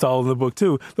 That's all in the book,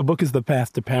 too. The book is The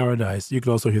Path to Paradise. You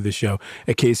can also hear the show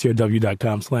at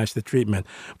kcrw.com/The Treatment.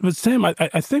 But Sam, I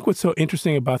think what's so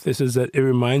interesting about this is that it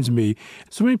reminds me,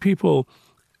 so many people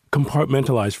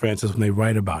compartmentalize Francis when they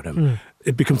write about him.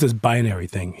 It becomes this binary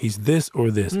thing. He's this or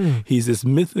this. He's this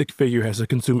mythic figure who has to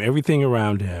consume everything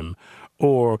around him,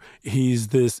 or he's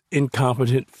this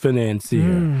incompetent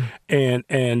financier.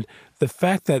 And the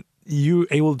fact that you're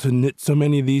able to knit so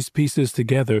many of these pieces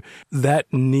together, that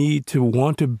need to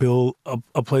want to build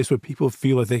a place where people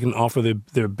feel like they can offer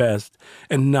their best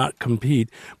and not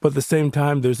compete. But at the same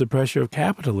time, there's the pressure of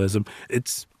capitalism.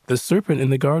 It's the serpent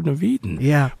in the Garden of Eden.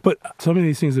 Yeah. But some of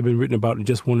these things have been written about in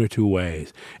just one or two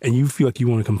ways, and you feel like you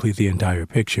want to complete the entire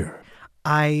picture.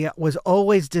 I was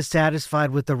always dissatisfied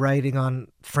with the writing on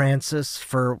Francis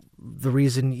for the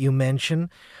reason you mentioned,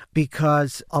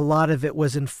 because a lot of it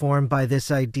was informed by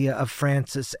this idea of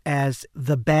Francis as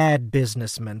the bad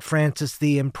businessman, Francis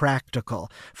the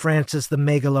impractical, Francis the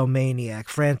megalomaniac,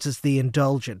 Francis the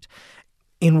indulgent,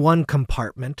 in one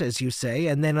compartment, as you say,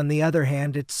 and then on the other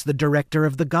hand, it's the director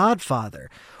of The Godfather.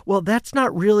 Well, that's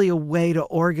not really a way to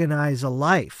organize a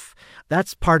life.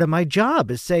 That's part of my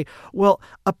job, is say, well,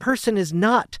 a person is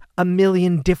not a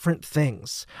million different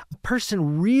things. A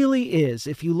person really is,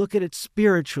 if you look at it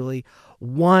spiritually,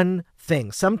 one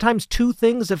thing. Sometimes two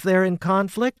things if they're in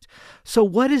conflict. So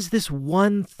what is this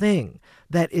one thing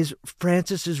that is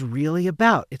Francis is really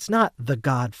about? It's not The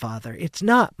Godfather. It's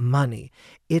not money.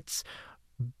 It's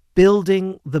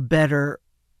building the better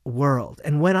world.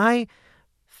 And when I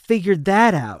figured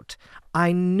that out,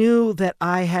 I knew that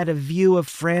I had a view of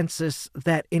Francis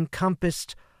that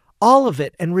encompassed all of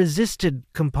it and resisted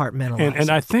compartmentalizing. And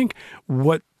I think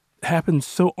what happens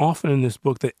so often in this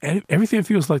book, that everything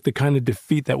feels like the kind of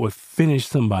defeat that would finish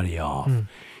somebody off,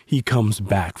 he comes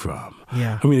back from.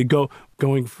 Yeah. I mean,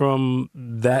 going from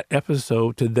that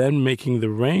episode to then making The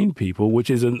Rain People, which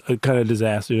is a kind of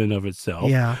disaster in and of itself.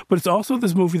 Yeah. But it's also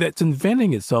this movie that's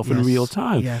inventing itself in real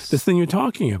time. Yes. This thing you're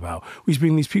talking about. We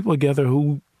bring these people together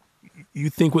who you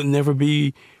think would never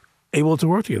be able to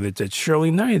work together. It's Shirley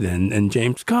Knight and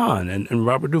James Caan and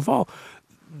Robert Duvall.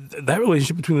 That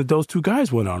relationship between those two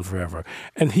guys went on forever.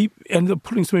 And he ended up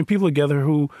putting so many people together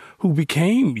who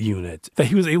became units, that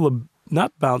he was able to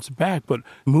not bounce back, but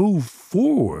move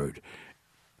forward.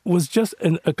 Was just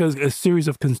a series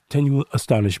of continual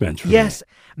astonishments for me. Yes,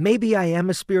 maybe I am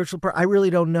a spiritual person. I really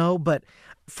don't know. But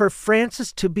for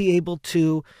Francis to be able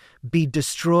to be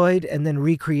destroyed and then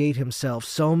recreate himself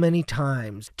so many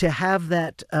times, to have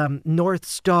that North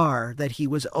Star that he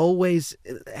was always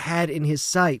had in his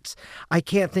sights, I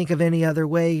can't think of any other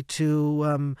way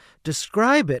to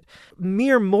describe it.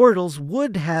 Mere mortals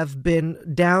would have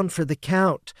been down for the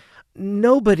count.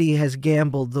 Nobody has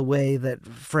gambled the way that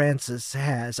Francis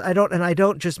has. I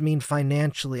don't just mean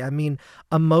financially. I mean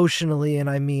emotionally, and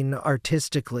I mean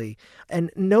artistically.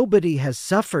 And nobody has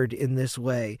suffered in this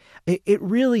way. It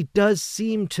really does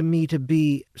seem to me to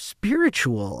be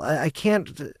spiritual. I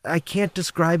can't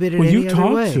describe it in any other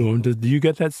way. When you talk to him, do you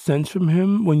get that sense from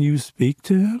him when you speak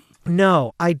to him?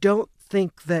 No, I don't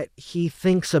think that he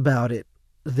thinks about it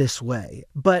this way.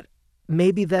 But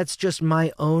maybe that's just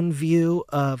my own view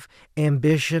of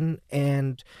ambition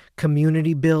and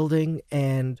community building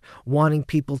and wanting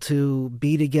people to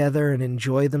be together and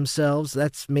enjoy themselves.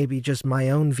 That's maybe just my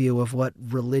own view of what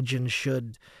religion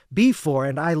should be for.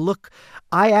 And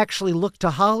I actually look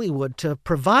to Hollywood to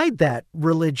provide that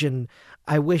religion.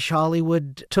 I wish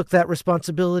Hollywood took that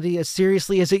responsibility as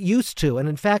seriously as it used to. And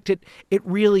in fact, it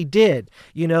really did.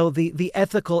 You know, the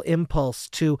ethical impulse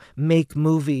to make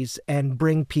movies and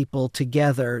bring people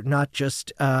together, not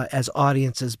just as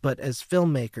audiences, but as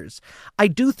filmmakers. I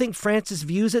do think Francis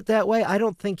views it that way. I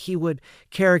don't think he would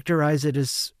characterize it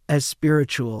as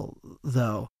spiritual,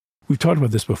 though. We've talked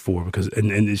about this before because,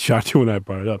 and it shocked you when I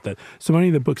brought it up, that so many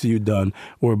of the books that you've done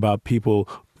were about people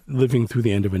living through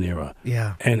the end of an era.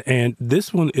 Yeah. And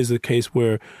this one is a case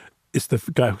where it's the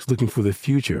guy who's looking for the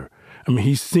future. I mean,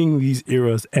 he's seeing these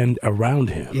eras end around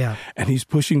him. Yeah. And he's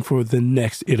pushing for the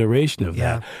next iteration of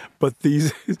that. But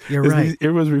these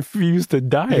eras refuse to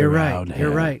die around him.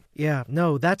 You're right. Yeah.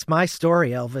 No, that's my story,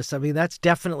 Elvis. I mean, that's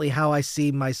definitely how I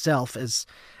see myself, as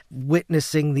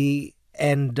witnessing the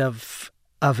end of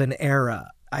an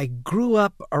era. I grew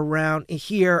up around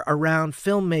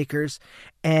filmmakers,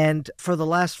 and for the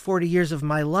last 40 years of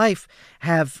my life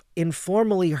have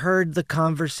informally heard the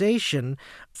conversation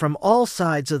from all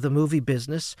sides of the movie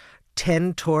business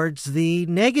tend towards the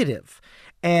negative.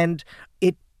 And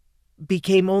it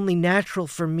became only natural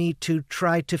for me to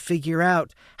try to figure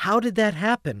out, how did that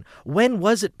happen? When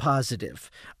was it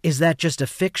positive? Is that just a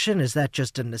fiction? Is that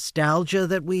just a nostalgia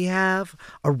that we have?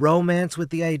 A romance with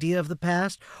the idea of the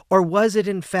past? Or was it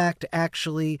in fact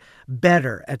actually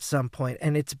better at some point?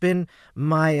 And it's been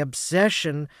my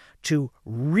obsession to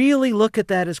really look at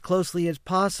that as closely as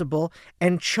possible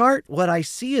and chart what I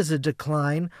see as a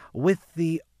decline with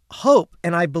the hope,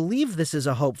 and I believe this is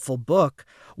a hopeful book,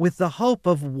 with the hope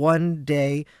of one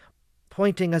day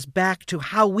pointing us back to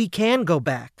how we can go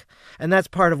back. And that's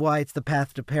part of why it's The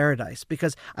Path to Paradise,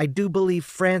 because I do believe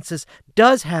Francis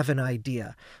does have an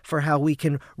idea for how we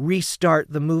can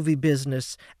restart the movie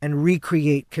business and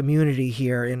recreate community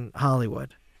here in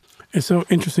Hollywood. It's so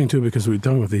interesting, too, because we're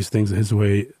talking about these things his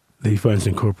way. He finds to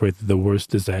incorporate the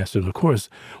worst disaster. And, of course,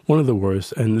 one of the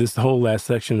worst, and this whole last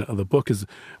section of the book is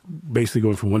basically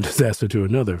going from one disaster to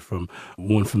another, from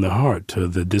one from the heart to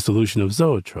the dissolution of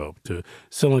Zoetrope, to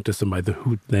selling to somebody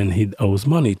who then he owes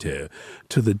money to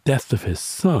the death of his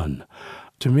son.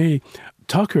 To me,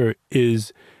 Tucker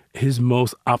is his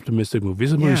most optimistic movie.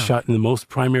 It's a movie shot in the most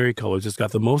primary colors. It's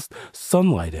got the most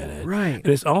sunlight in it. Right. And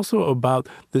it's also about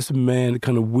this man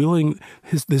kind of willing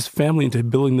this family into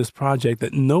building this project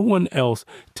that no one else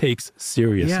takes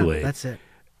seriously. Yeah, that's it.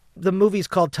 The movie's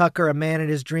called Tucker, A Man in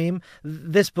His Dream.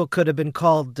 This book could have been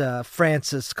called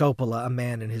Francis Coppola, A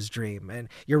Man in His Dream. And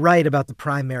you're right about the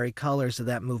primary colors of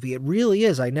that movie. It really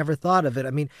is. I never thought of it.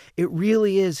 I mean, it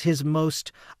really is his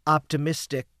most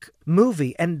optimistic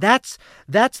movie. And that's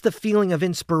the feeling of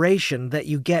inspiration that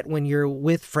you get when you're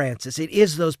with Francis. It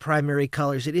is those primary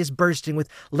colors. It is bursting with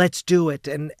let's do it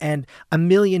and a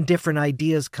million different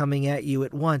ideas coming at you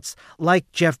at once, like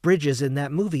Jeff Bridges in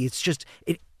that movie. It's just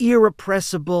an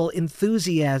irrepressible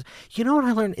enthusiasm. You know what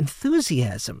I learned?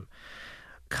 Enthusiasm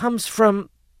comes from,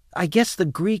 I guess the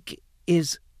Greek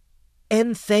is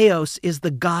entheos, is the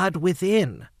God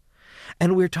within.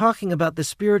 And we're talking about the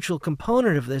spiritual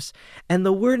component of this, and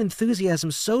the word enthusiasm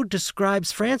so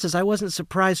describes Francis. I wasn't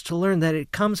surprised to learn that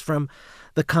it comes from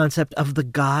the concept of the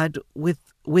God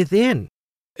within.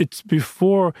 It's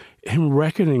before him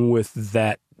reckoning with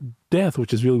that death,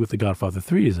 which is really what The Godfather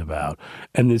 3 is about,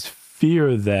 and this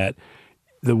fear that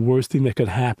the worst thing that could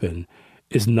happen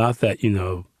is not that,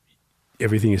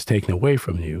 everything is taken away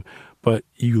from you, but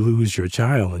you lose your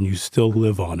child and you still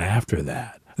live on after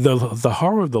that. The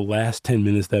horror of the last 10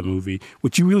 minutes of that movie,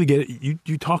 which you really get,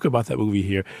 you talk about that movie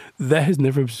here, that has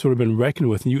never sort of been reckoned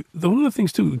with. And one of the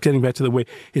things, too, getting back to the way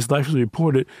his life was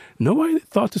reported, nobody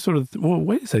thought to sort of, well,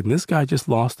 wait a second, this guy just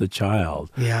lost a child.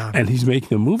 Yeah. And he's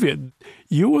making a movie.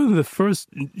 You're one of the first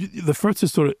to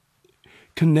sort of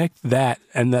connect that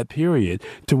and that period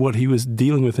to what he was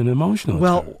dealing with in emotional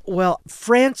terms. Well,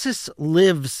 Francis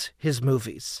lives his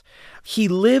movies. He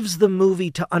lives the movie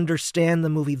to understand the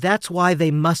movie. That's why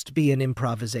they must be an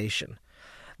improvisation,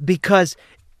 because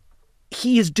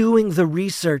he is doing the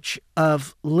research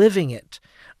of living it.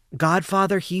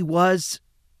 Godfather, he was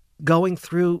going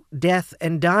through death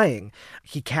and dying.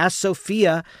 He cast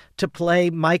Sophia to play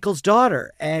Michael's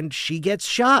daughter, and she gets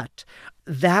shot.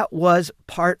 That was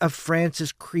part of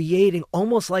Francis creating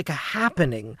almost like a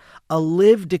happening, a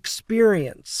lived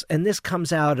experience. And this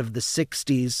comes out of the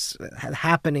 60s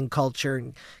happening culture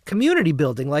and community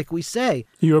building, like we say.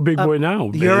 You're a big boy now.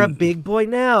 Man. You're a big boy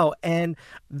now. And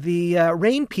the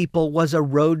Rain People was a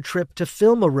road trip to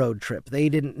film a road trip. They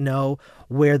didn't know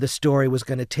where the story was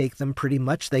going to take them pretty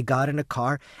much. They got in a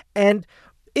car and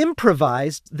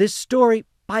improvised this story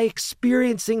by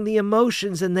experiencing the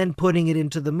emotions and then putting it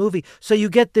into the movie. So you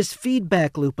get this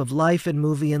feedback loop of life and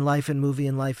movie and life and movie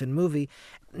and life and movie.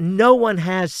 No one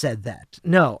has said that.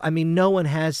 No one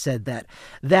has said that.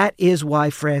 That is why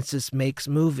Francis makes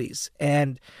movies.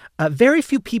 And very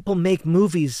few people make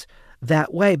movies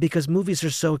that way because movies are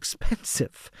so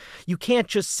expensive. You can't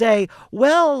just say,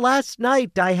 well, last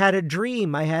night I had a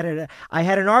dream. I had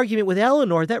an argument with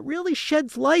Eleanor that really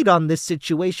sheds light on this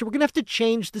situation. We're going to have to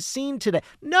change the scene today.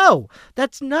 No,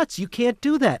 that's nuts. You can't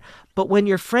do that. But when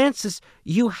you're Francis,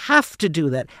 you have to do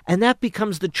that. And that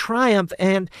becomes the triumph.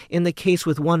 And in the case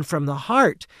with One from the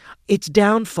Heart, its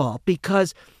downfall,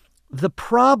 because the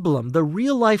problem, the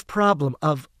real-life problem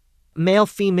of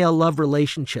male-female love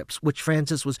relationships, which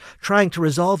Francis was trying to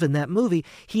resolve in that movie,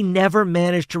 he never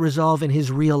managed to resolve in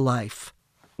his real life.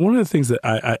 One of the things that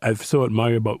I so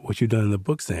admire about what you've done in the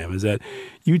book, Sam, is that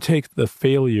you take the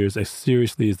failures as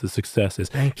seriously as the successes.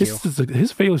 Thank you.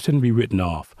 His failures shouldn't be written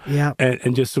off. Yeah.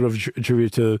 And just sort of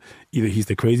attribute to either he's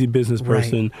the crazy business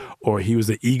person or he was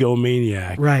the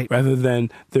egomaniac. Right. Rather than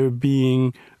there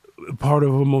being part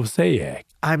of a mosaic.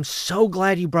 I'm so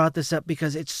glad you brought this up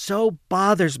because it so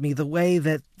bothers me the way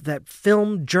that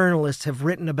film journalists have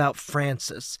written about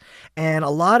Francis. And a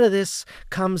lot of this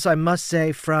comes, I must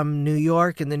say, from New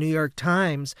York and the New York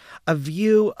Times, a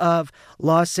view of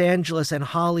Los Angeles and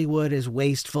Hollywood as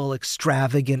wasteful,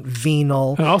 extravagant,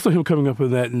 venal. And also him coming up with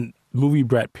that movie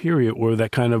brat period where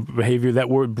that kind of behavior, that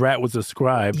word brat was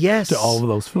ascribed to all of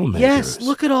those filmmakers. Yes,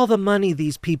 look at all the money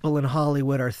these people in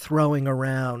Hollywood are throwing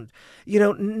around. You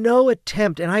know, no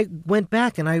attempt, and I went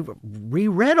back and I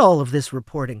reread all of this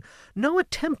reporting, no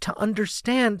attempt to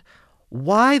understand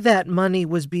why that money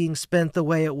was being spent the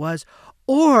way it was,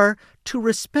 or to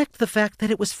respect the fact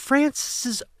that it was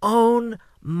Francis's own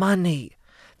money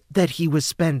that he was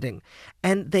spending.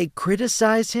 And they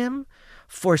criticize him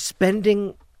for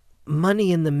spending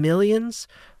money in the millions,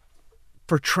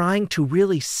 for trying to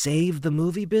really save the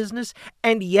movie business,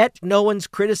 and yet no one's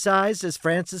criticized, as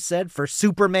Francis said, for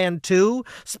Superman 2,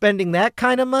 spending that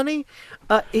kind of money.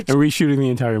 And reshooting the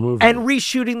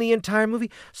entire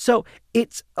movie. So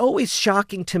it's always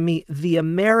shocking to me, the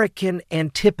American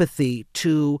antipathy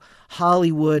to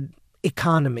Hollywood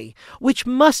economy, which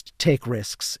must take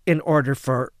risks in order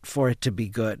for it to be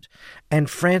good. And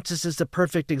Francis is the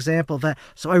perfect example of that.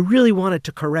 So I really wanted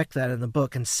to correct that in the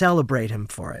book and celebrate him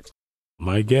for it.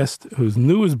 My guest, whose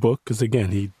newest book, because again,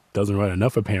 he doesn't write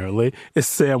enough apparently, is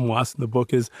Sam Wasson. The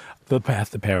book is The Path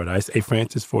to Paradise, a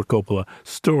Francis Ford Coppola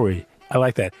story. I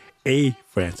like that. A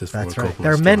Francis Ford Coppola story. That's right.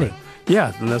 There are many.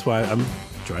 Yeah, and that's why I'm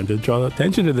trying to draw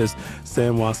attention to this.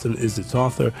 Sam Wasson is its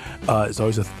author. It's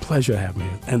always a pleasure having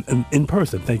you. And in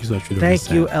person, thank you so much for doing this.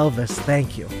 Thank you, Elvis.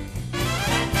 Thank you.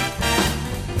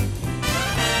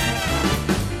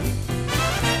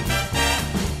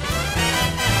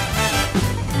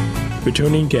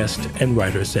 Returning guest and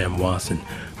writer Sam Wasson,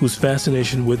 whose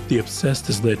fascination with the obsessed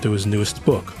has led to his newest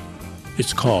book.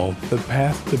 It's called The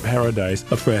Path to Paradise,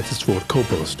 a Francis Ford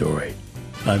Coppola Story.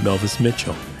 I'm Elvis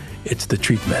Mitchell. It's The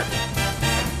Treatment.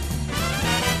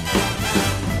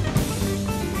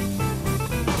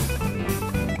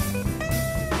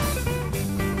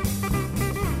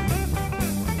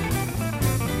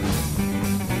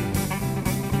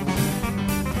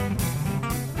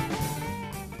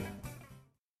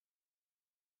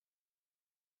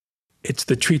 It's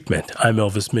The Treatment. I'm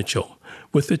Elvis Mitchell.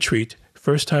 With The Treat,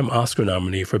 first-time Oscar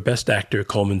nominee for Best Actor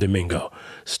Colman Domingo,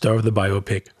 star of the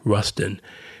biopic Rustin.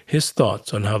 His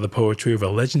thoughts on how the poetry of a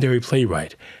legendary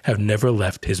playwright have never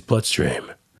left his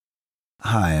bloodstream.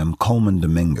 Hi, I'm Colman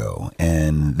Domingo,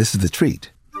 and this is The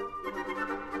Treat.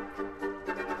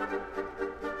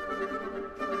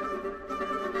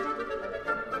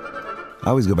 I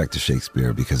always go back to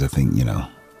Shakespeare because I think,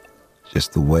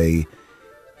 just the way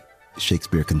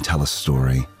Shakespeare can tell a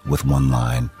story with one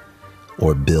line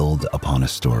or build upon a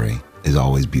story is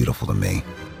always beautiful to me.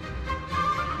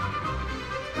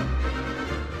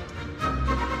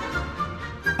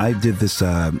 I did this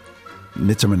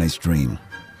Midsummer Night's Dream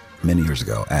many years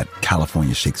ago at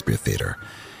California Shakespeare Theater.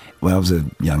 When I was a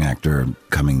young actor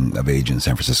coming of age in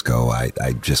San Francisco, I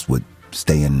just would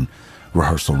stay in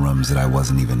rehearsal rooms that I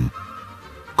wasn't even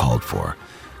called for,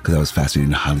 because I was fascinated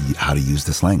in how to use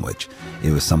this language.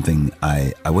 It was something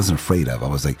I wasn't afraid of.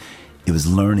 It was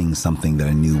learning something that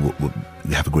I knew would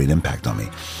have a great impact on me.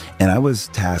 And I was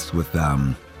tasked with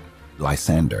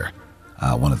Lysander,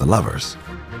 one of the lovers.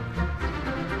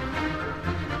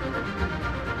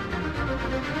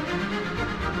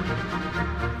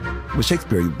 With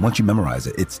Shakespeare, once you memorize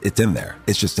it, it's in there.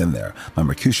 It's just in there. My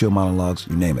Mercutio monologues,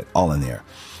 you name it, all in there.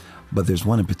 But there's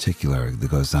one in particular that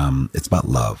goes, it's about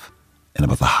love and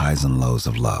about the highs and lows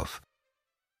of love.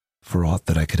 For aught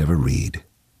that I could ever read,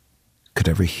 could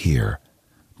ever hear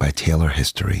by tale or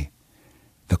history,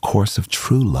 the course of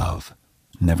true love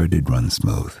never did run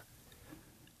smooth.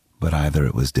 But either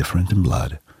it was different in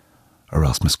blood, or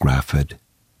else misgrafted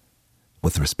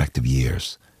with the respective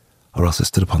years, or else it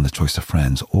stood upon the choice of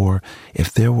friends, or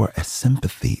if there were a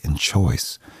sympathy in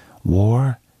choice,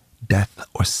 war, death,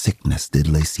 or sickness did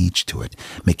lay siege to it,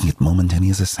 making it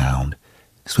momentaneous as sound,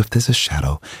 swift as a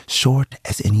shadow, short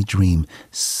as any dream,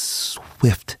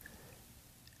 swift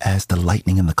as the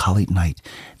lightning in the collate night,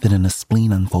 that in a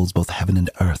spleen unfolds both heaven and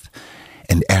earth,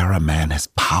 and ere a man has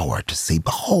power to say,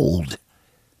 behold,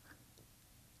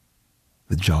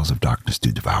 the jaws of darkness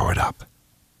do devour it up.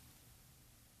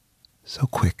 So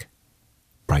quick,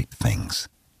 bright things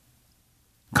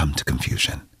come to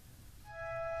confusion.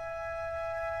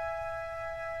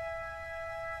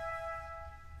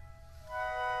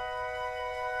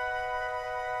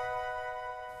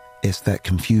 It's that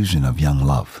confusion of young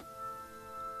love.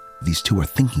 These two are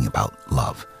thinking about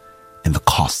love and the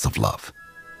costs of love.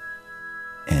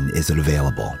 And is it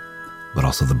available, but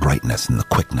also the brightness and the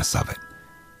quickness of it.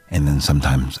 And then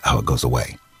sometimes how it goes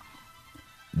away.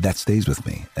 That stays with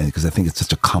me because I think it's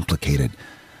such a complicated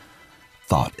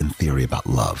thought and theory about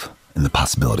love and the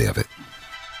possibility of it.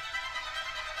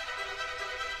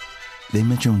 They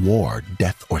mention war,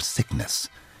 death, or sickness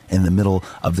in the middle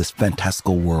of this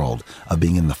fantastical world of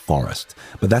being in the forest.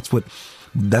 But that's what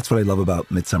I love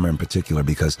about Midsummer in particular,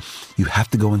 because you have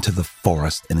to go into the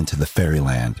forest and into the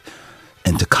fairyland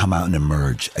and to come out and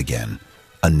emerge again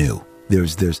anew.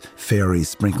 There's fairies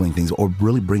sprinkling things or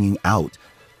really bringing out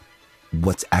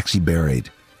what's actually buried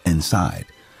inside,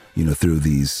 through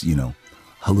these,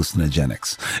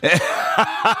 hallucinogenics.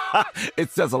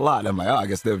 It says a lot. I'm like, I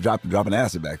guess they were dropping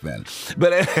acid back then.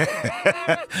 But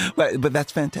but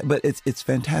that's fantastic. But it's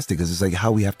fantastic because it's like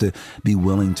how we have to be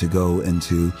willing to go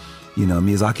into,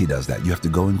 Miyazaki does that. You have to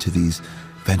go into these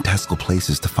fantastical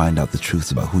places to find out the truths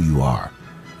about who you are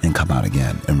and come out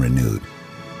again and renewed.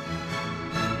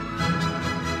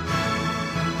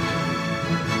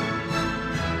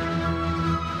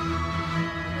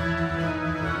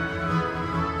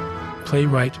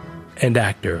 Playwright and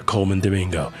actor Colman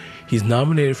Domingo. He's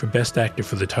nominated for Best Actor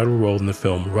for the title role in the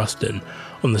film Rustin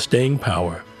on the staying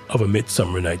power of A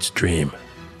Midsummer Night's Dream.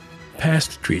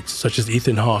 Past treats, such as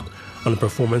Ethan Hawke on a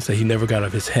performance that he never got out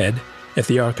of his head at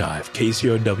the archive,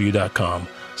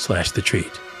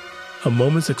 kcrw.com/thetreat. A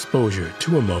moment's exposure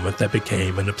to a moment that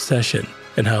became an obsession,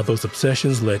 and how those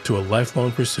obsessions led to a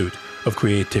lifelong pursuit of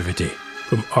creativity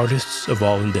from artists of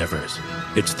all endeavors.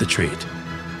 It's The Treat.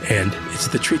 And it's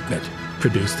The Treatment,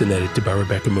 produced and edited by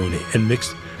Rebecca Mooney and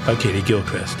mixed by Katie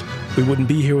Gilchrist. We wouldn't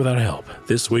be here without help.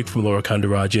 This week from Laura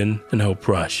Kandarajan and Hope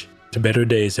Rush. To better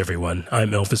days, everyone. I'm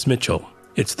Elvis Mitchell.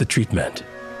 It's The Treatment.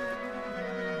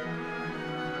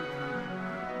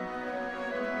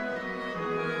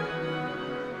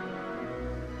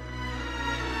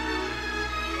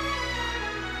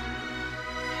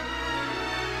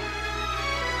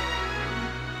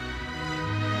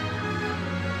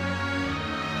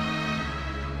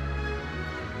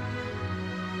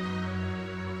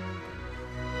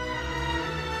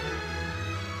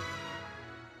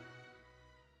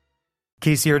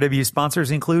 KCRW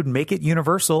sponsors include Make It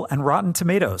Universal and Rotten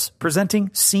Tomatoes, presenting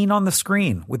Scene on the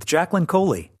Screen with Jacqueline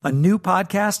Coley, a new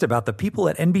podcast about the people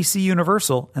at NBC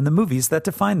Universal and the movies that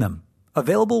define them.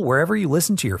 Available wherever you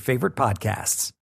listen to your favorite podcasts.